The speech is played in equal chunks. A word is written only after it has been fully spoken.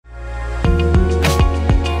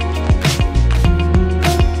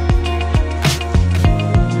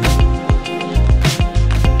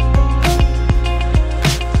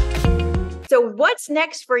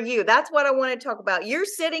next for you? That's what I want to talk about. You're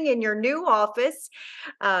sitting in your new office.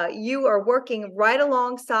 You are working right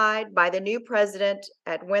alongside by the new president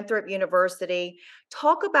at Winthrop University.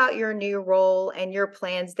 Talk about your new role and your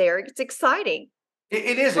plans there. It's exciting.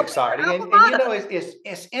 It is Open your exciting, alma and you mater. know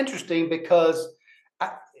it's interesting because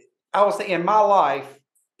I, I was thinking in my life,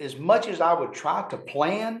 as much as I would try to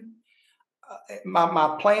plan,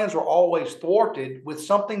 my plans were always thwarted with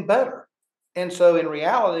something better. And so in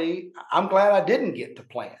reality, I'm glad I didn't get to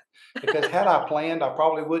plan, because had I planned, I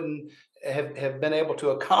probably wouldn't have been able to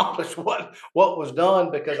accomplish what was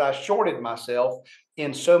done, because I shorted myself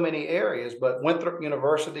in so many areas. But Winthrop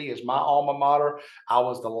University is my alma mater. I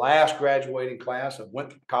was the last graduating class of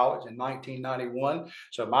Winthrop College in 1991.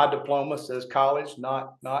 So my diploma says college,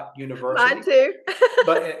 not Mine university. too.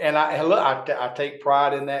 But and I look, I take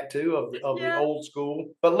pride in that too, of the Yeah. old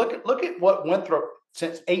school. But look at what Winthrop,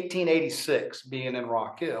 since 1886 being in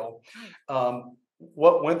Rock Hill, Right.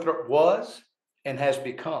 what Winthrop was and has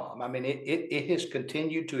become. I mean, it has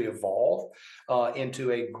continued to evolve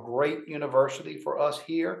into a great university for us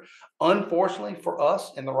here. Unfortunately for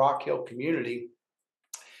us in the Rock Hill community,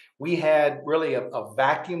 we had really a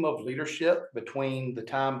vacuum of leadership between the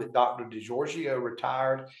time that Dr. DeGiorgio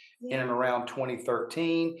retired in Yeah. and around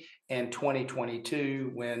 2013 and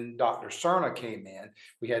 2022 when Dr. Cerna came in.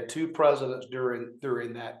 We had two presidents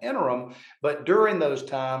during that interim, but during those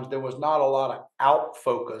times there was not a lot of out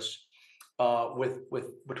focus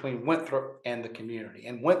with between Winthrop and the community.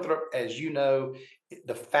 And Winthrop, as you know,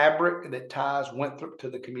 the fabric that ties Winthrop to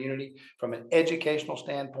the community from an educational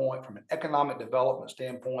standpoint, from an economic development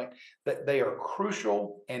standpoint, that they are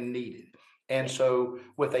crucial and needed. And Yeah. so,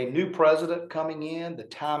 with a new president coming in, the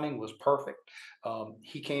timing was perfect.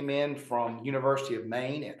 He came in from University of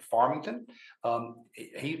Maine at Farmington.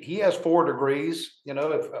 He has 4 degrees, you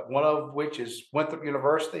know, if, one of which is Winthrop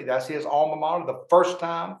University. That's his alma mater. The first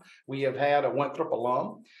time we have had a Winthrop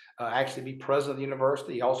alum actually be president of the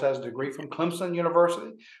university. He also has a degree from Clemson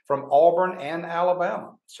University, from Auburn, and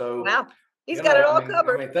Alabama. So, Wow. He's you got it know, all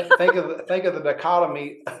covered. think of the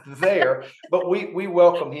dichotomy there. But we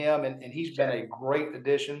welcome him, and he's been Sure. a great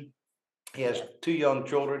addition. He has Yeah. 2 young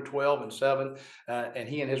children, 12 and 7, and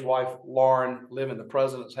he and his wife Lauren live in the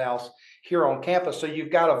president's house here on campus. So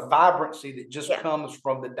you've got a vibrancy that just Yeah. comes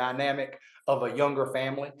from the dynamic of a younger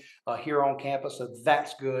family here on campus. So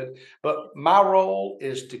that's good. But my role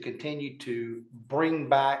is to continue to bring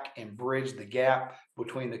back and bridge the gap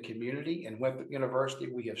between the community and Winthrop University.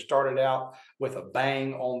 We have started out with a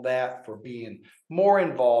bang on that, for being more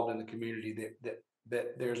involved in the community,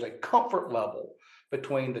 that there's a comfort level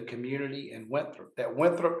between the community and Winthrop, that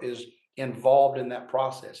Winthrop is involved in that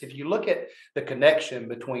process. If you look at the connection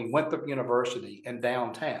between Winthrop University and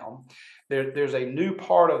downtown, there's a new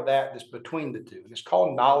part of that that's between the two. It's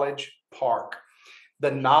called Knowledge Park.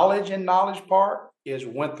 The Knowledge in Knowledge Park is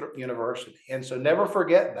Winthrop University. And so never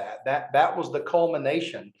forget that was the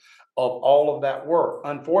culmination of all of that work.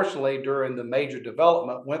 Unfortunately, during the major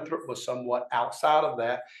development, Winthrop was somewhat outside of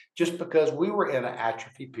that, just because we were in an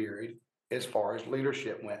atrophy period as far as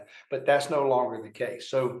leadership went. But that's no longer the case.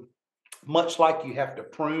 So much like you have to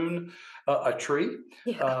prune a tree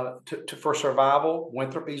Yeah. for survival,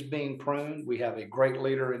 Winthrop is being pruned. We have a great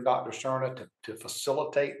leader in Dr. Cerna to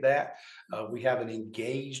facilitate that. We have an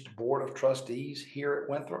engaged board of trustees here at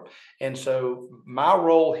Winthrop. And so my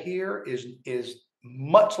role here is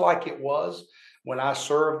much like it was when I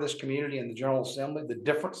served this community in the General Assembly. The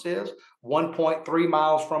difference is 1.3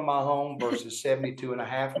 miles from my home versus 72 and a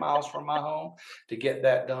half miles from my home to get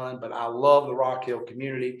that done. But I love the Rock Hill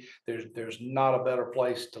community. There's not a better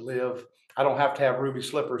place to live. I don't have to have ruby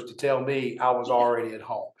slippers to tell me I was already at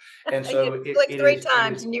home. And You so clicked three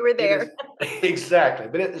times and you were it is there. exactly,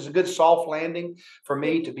 but it is a good soft landing for Yeah.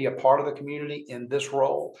 me to be a part of the community in this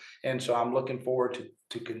role. And so I'm looking forward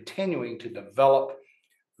to continuing to develop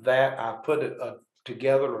that. I put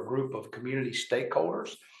together a group of community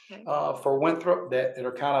stakeholders Okay. for Winthrop that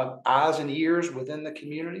are kind of eyes and ears within the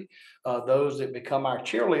community, those that become our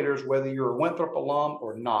cheerleaders, whether you're a Winthrop alum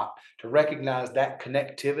or not, to recognize that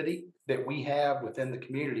connectivity that we have within the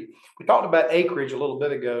community. We talked about acreage a little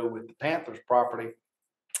bit ago with the Panthers property,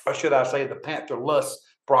 or should I say the Pantherless Yeah.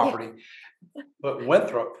 property, but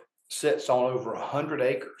Winthrop sits on over 100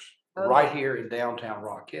 acres Oh, yeah. right here in downtown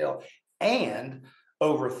Rock Hill, and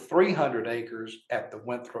over 300 acres at the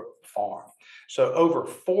Winthrop farm. So over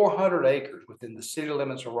 400 acres within the city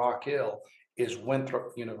limits of Rock Hill is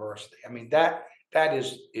Winthrop University. I mean, that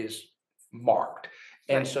is marked.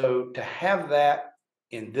 And Right. so to have that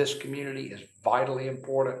in this community is vitally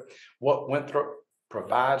important. What Winthrop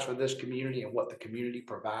provides for this community and what the community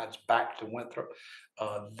provides back to Winthrop,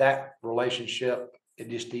 that relationship It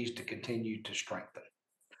just needs to continue to strengthen.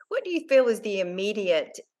 What do you feel is the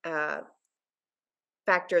immediate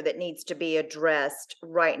factor that needs to be addressed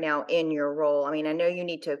right now in your role? I mean, I know you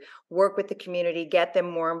need to work with the community, get them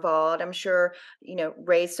more involved. I'm sure,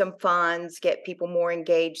 raise some funds, get people more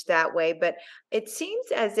engaged that way. But it seems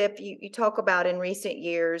as if you talk about in recent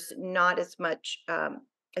years, not as much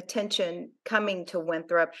attention coming to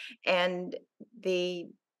Winthrop, and the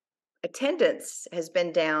attendance has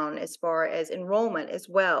been down as far as enrollment as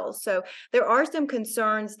well. So there are some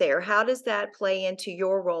concerns there. How does that play into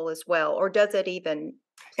your role as well, or does it even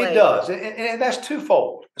It play? does, and that's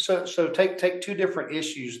twofold. So take two different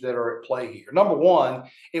issues that are at play here. Number one,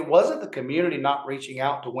 it wasn't the community not reaching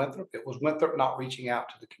out to Winthrop; it was Winthrop not reaching out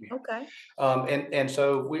to the community. Okay. And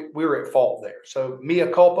so we were at fault there. So mea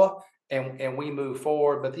culpa, and we move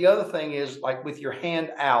forward. But the other thing is, like with your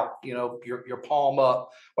hand out, your palm up.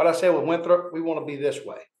 What I say with Winthrop, we want to be this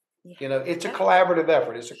way. Yeah. It's a Yeah. collaborative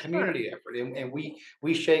effort. It's a Sure. community effort, and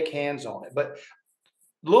we shake hands on it. But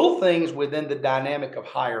little things within the dynamic of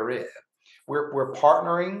higher ed. We're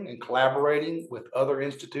partnering and collaborating with other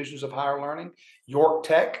institutions of higher learning. York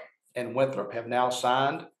Tech and Winthrop have now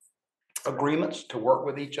signed agreements to work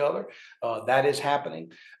with each other. That is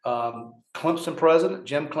happening. Clemson president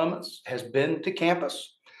Jim Clements has been to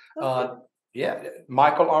campus. Okay. Yeah,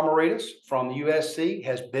 Michael Armoritas from USC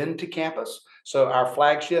has been to campus. So our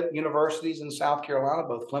flagship universities in South Carolina,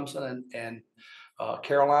 both Clemson and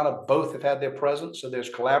Carolina, both have had their presence. So there's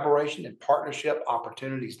collaboration and partnership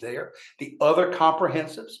opportunities there. The other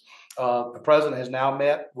comprehensives, the president has now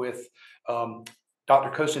met with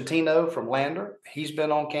Dr. Cosentino from Lander. He's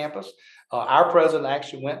been on campus. Our president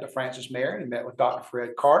actually went to Francis Marion and met with Dr.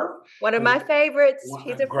 Fred Carter, One of who's my favorites.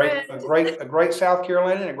 He's a friend. a great South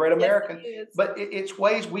Carolinian, a great Yes, American. he is. But it's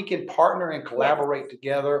ways we can partner and Yes. collaborate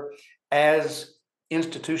together as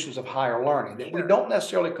institutions of higher learning, that we Sure. don't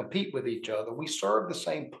necessarily compete with each other. We serve the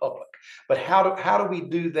same public, but how do we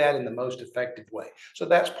do that in the most effective way? So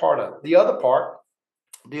that's part of it. The other part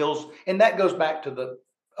deals, and that goes back to the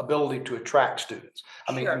ability to attract students.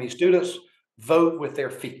 I Sure. mean, students vote with their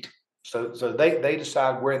feet. So they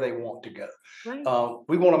decide where they want to go. Right.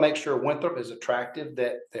 We want to make sure Winthrop is attractive,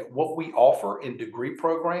 that what we offer in degree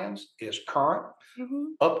programs is current,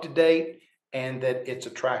 Mhm. up to date, and that it's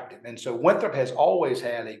attractive. And so Winthrop has always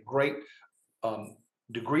had a great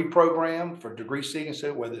degree program for degree seeking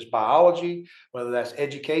students, whether it's biology, whether that's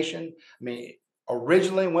education. I mean,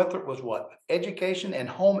 originally Winthrop was what? Education and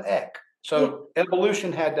home ec. Yeah, So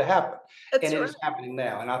evolution had to happen, and that's it right. is happening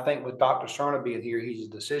now. And I think with Dr. Cerna being here, he's a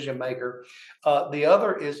decision maker. The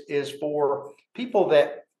other is for people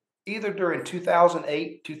that either during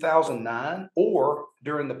 2008, 2009, or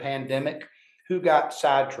during the pandemic, who got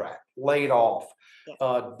sidetracked, laid off,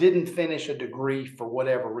 Yeah. didn't finish a degree for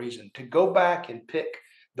whatever reason, to go back and pick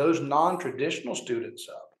those non-traditional students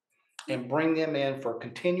up and bring them in for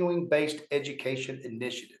continuing based education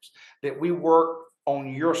initiatives that we work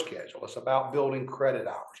on your schedule. It's about building credit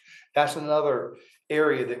hours. That's another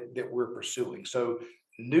area that we're pursuing. So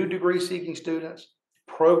new degree seeking students,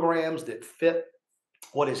 programs that fit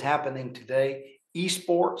what is happening today.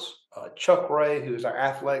 Esports, Chuck Ray, who is our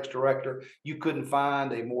athletics director, you couldn't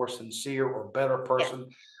find a more sincere or better Yeah. person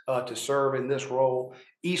to serve in this role.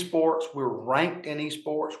 Esports, we're ranked in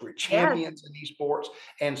esports, we're Yes. champions in esports,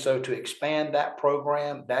 and so to expand that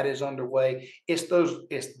program, that is underway. It's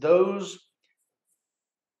those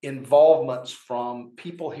involvements from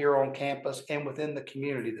people here on campus and within the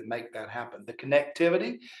community that make that happen. The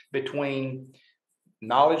connectivity between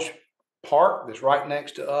Knowledge Park that's right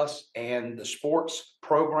next to us and the sports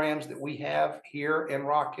programs that we have here in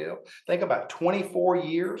Rock Hill. Think about 24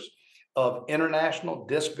 years of international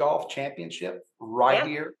disc golf championship right Yeah.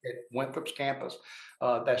 here at Winthrop's campus.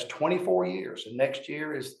 That's 24 years. And next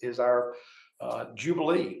year is our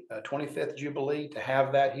Jubilee, 25th Jubilee, to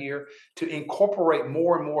have that here, to incorporate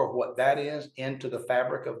more and more of what that is into the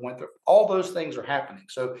fabric of Winthrop. All those things are happening.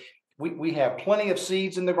 So we have plenty of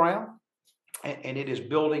seeds in the ground, and it is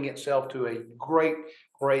building itself to a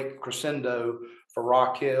great crescendo for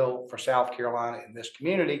Rock Hill, for South Carolina, and this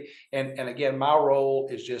community. And again, my role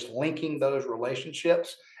is just linking those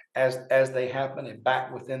relationships as they happen and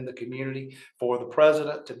back within the community, for the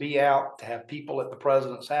president to be out, to have people at the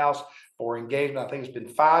president's house for engagement. I think it's been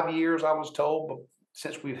 5 years, I was told, but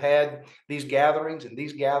since we've had these gatherings, and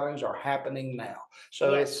these gatherings are happening now.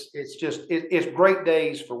 So Yes. it's great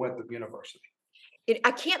days for Winthrop University.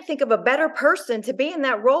 I can't think of a better person to be in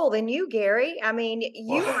that role than you, Gary. I mean,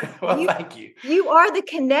 Well, you are well, you thank you. you are the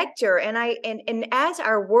connector, and as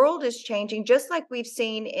our world is changing, just like we've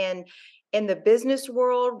seen in the business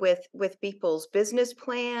world with people's business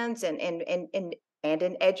plans and and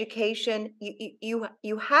in education.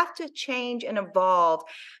 You have to change and evolve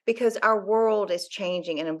because our world is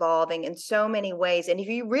changing and evolving in so many ways. And if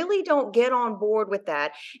you really don't get on board with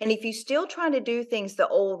that, and if you still trying to do things the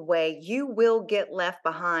old way, you will get left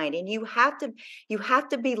behind. And you have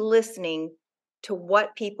to be listening to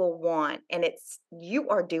what people want, and it's you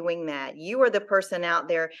are doing that. You are the person out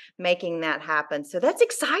there making that happen, so that's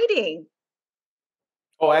exciting.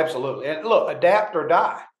 Oh, absolutely. And look, adapt or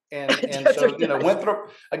die. And Dr. so, Dash,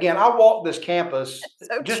 Winthrop, again, I walk this campus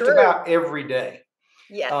so just true. about every day.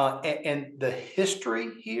 Yes, And the history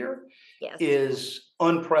here yes, is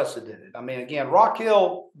unprecedented. I mean, again, Rock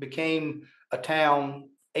Hill became a town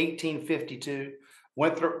 1852.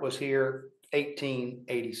 Winthrop was here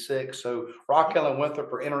 1886. So Rock Hill and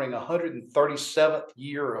Winthrop are entering 137th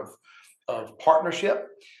year of partnership.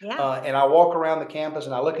 yeah, And I walk around the campus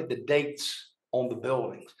and I look at the dates on the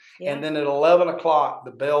buildings. And yeah, then at 11 o'clock,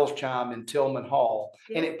 the bells chime in Tillman Hall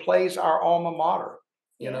and yeah, it plays our alma mater,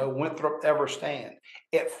 yeah. Winthrop Ever Stand.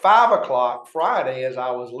 At 5 o'clock Friday, as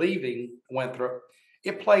I was leaving Winthrop,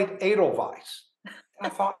 it played Edelweiss. And I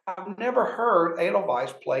thought, I've never heard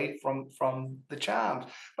Edelweiss played from the chimes.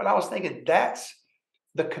 But I was thinking, that's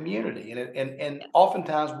the community. And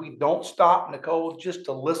oftentimes we don't stop, Nicole, just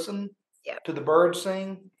to listen Yep, to the birds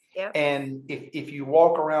sing. yep. And if you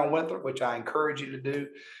walk around Winthrop, which I encourage you to do,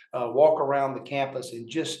 walk around the campus and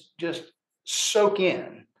just soak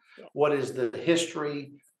in Yeah. what is the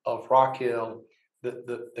history of Rock Hill,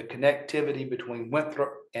 the connectivity between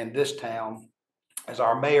Winthrop and this town. As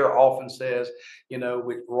our mayor often says,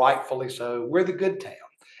 rightfully so, we're the good town.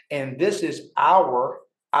 And this is our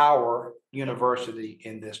university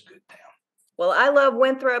in this good town. Well, I love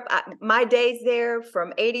Winthrop. My days there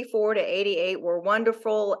from 84 to 88 were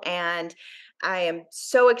wonderful, and I am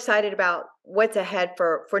so excited about what's ahead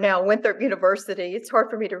for now Winthrop University. It's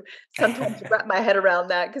hard for me to sometimes wrap my head around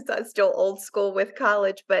that because I'm still old school with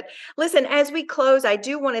college. But listen, as we close, I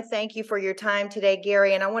do want to thank you for your time today,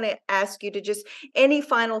 Gary, and I want to ask you to just any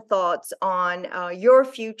final thoughts on your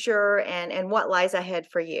future and what lies ahead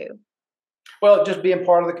for you. Well, just being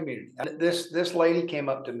part of the community. And this lady came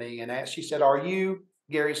up to me and asked, she said, "Are you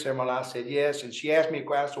Gary Simrill?" I said, "Yes." And she asked me a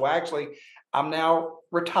question. Well, actually, I'm now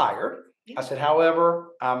retired. I Yeah. said,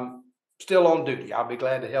 "However, I'm still on duty. I'll be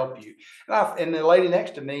glad to help you." And the lady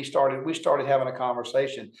next to me we started having a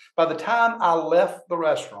conversation. By the time I left the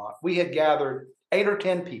restaurant, we had gathered 8 or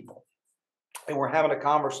 10 people and we're having a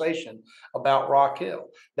conversation about Rock Hill.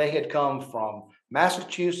 They had come from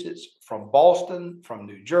Massachusetts, from Boston, from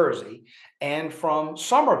New Jersey, and from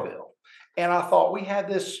Somerville. And I thought we had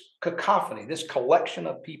this cacophony, this collection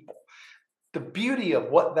of people. The beauty of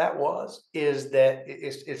what that was is that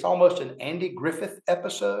it's almost an Andy Griffith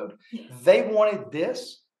episode. They wanted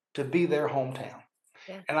this to be their hometown.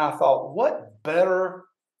 Yeah. And I thought, what better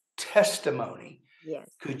testimony Yes.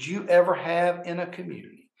 could you ever have in a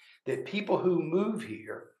community that people who move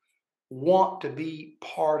here want to be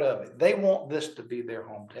part of it? They want this to be their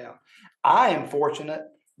hometown. I am fortunate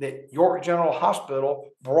that York General Hospital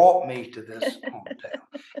brought me to this hometown.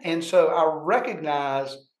 And so I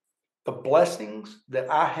recognize the blessings that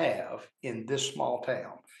I have in this small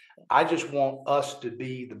town. I just want us to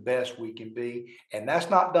be the best we can be. And that's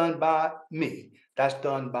not done by me, that's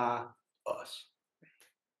done by us.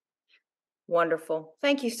 Wonderful.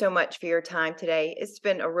 Thank you so much for your time today. It's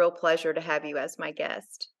been a real pleasure to have you as my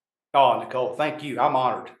guest. Oh, Nicole, thank you. I'm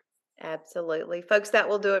honored. Absolutely. Folks, that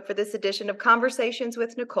will do it for this edition of Conversations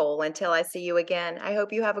with Nicole. Until I see you again, I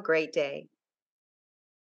hope you have a great day.